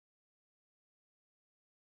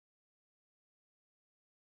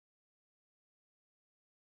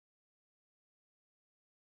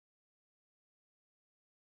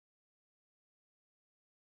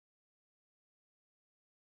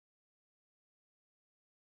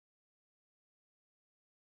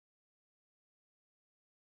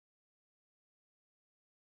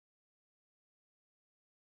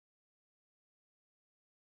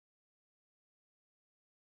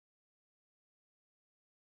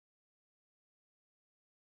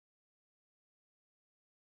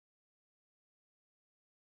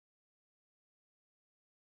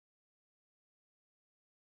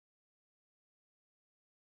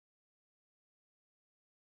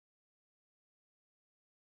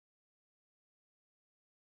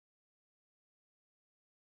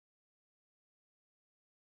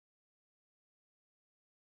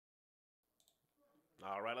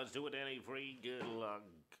All right, let's do it, Danny. Free. Good luck.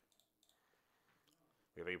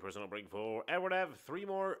 We have a personal break for Edward F. 3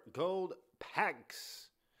 more gold packs.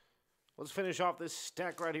 Let's finish off this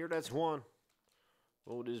stack right here. That's 1.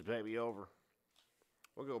 Move this baby over.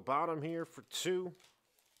 We'll go bottom here for 2.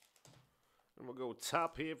 And we'll go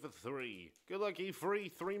top here for 3. Good luck, E-Free.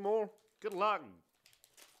 3 more. Good luck.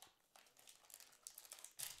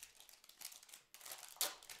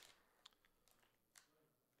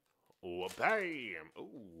 Oh, bam.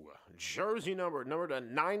 Ooh, jersey number to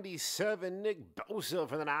 97, Nick Bosa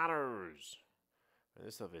for the Niners. And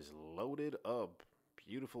this stuff is loaded up.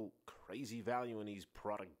 Beautiful, crazy value in these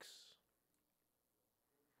products.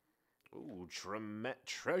 Ooh,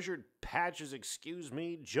 treasured patches, excuse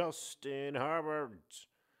me, Justin Herbert.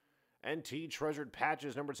 NT treasured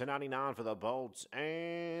patches, number 299 for the Bolts.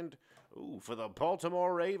 And, ooh, for the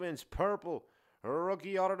Baltimore Ravens, purple.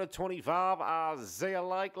 Rookie auto to 25, Isaiah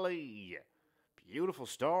Likely. Beautiful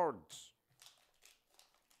starts.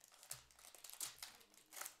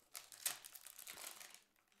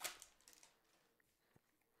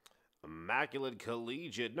 Immaculate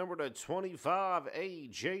Collegiate, number to 25,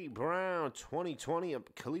 A.J. Brown, 2020,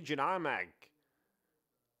 Collegiate iMac.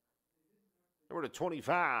 Number to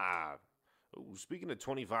 25. Ooh, speaking of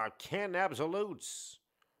 25, Canton Absolutes.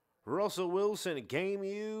 Russell Wilson, game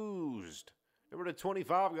used. Number to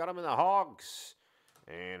 25, got him in the Hawks.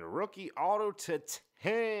 And rookie auto to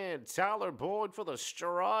 10, Tyler Boyd for the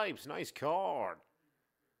Stripes. Nice card.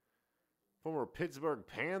 Former Pittsburgh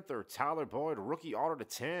Panther, Tyler Boyd, rookie auto to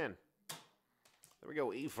 10. There we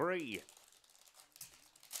go, E-Free.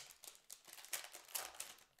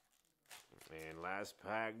 And last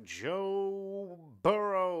pack, Joe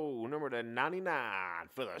Burrow, number to 99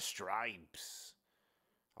 for the Stripes.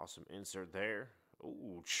 Awesome insert there.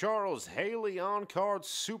 Ooh, Charles Haley on-card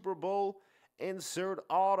Super Bowl insert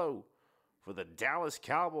auto for the Dallas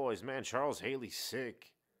Cowboys. Man, Charles Haley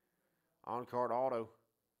sick. On-card auto.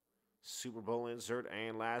 Super Bowl insert.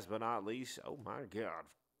 And last but not least, oh my God.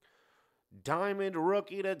 Diamond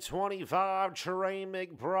rookie to 25, Trey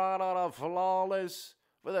McBride out of Flawless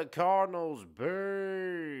for the Cardinals.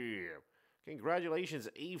 Bam! Congratulations,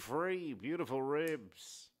 E-Free. Beautiful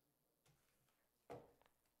ribs.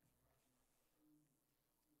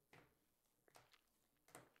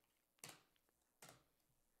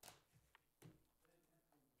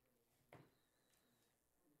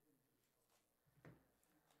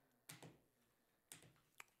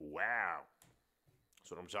 Wow.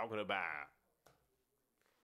 That's what I'm talking about.